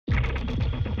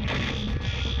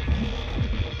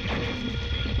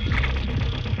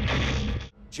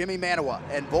Jimmy Manuwa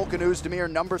and Volkan Oezdemir,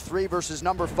 number 3 versus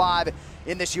number 5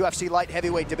 in this UFC light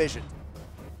heavyweight division.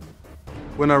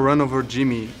 When I run over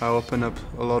Jimmy, I open up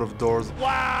a lot of doors.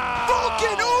 Wow!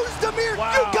 Volkan Oezdemir,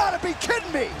 wow. You gotta be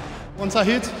kidding me! Once I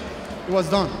hit, it was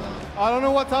done. I don't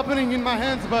know what's happening in my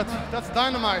hands, but that's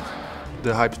dynamite.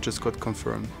 The hype just got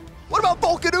confirmed. What about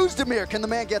Volkan Oezdemir? Can the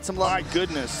man get some love? My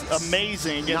goodness,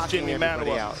 amazing against Jimmy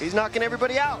Manuwa. He's knocking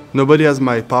everybody out. Nobody has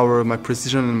my power, my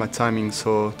precision, and my timing,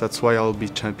 so that's why I'll be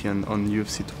champion on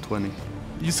UFC 220.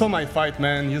 You saw my fight,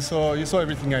 man. You saw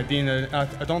everything I did.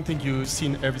 I don't think you've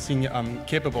seen everything I'm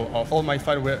capable of. All my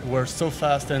fights were so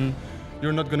fast, and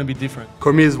you're not going to be different.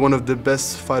 Cormier is one of the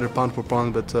best fighter pound for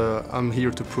pound, but I'm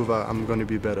here to prove I'm going to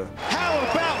be better. How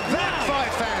about that,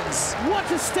 fight fans? What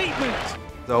a statement!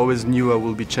 I always knew I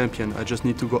will be champion. I just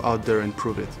need to go out there and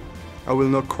prove it. I will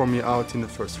knock Cormier out in the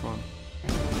first round.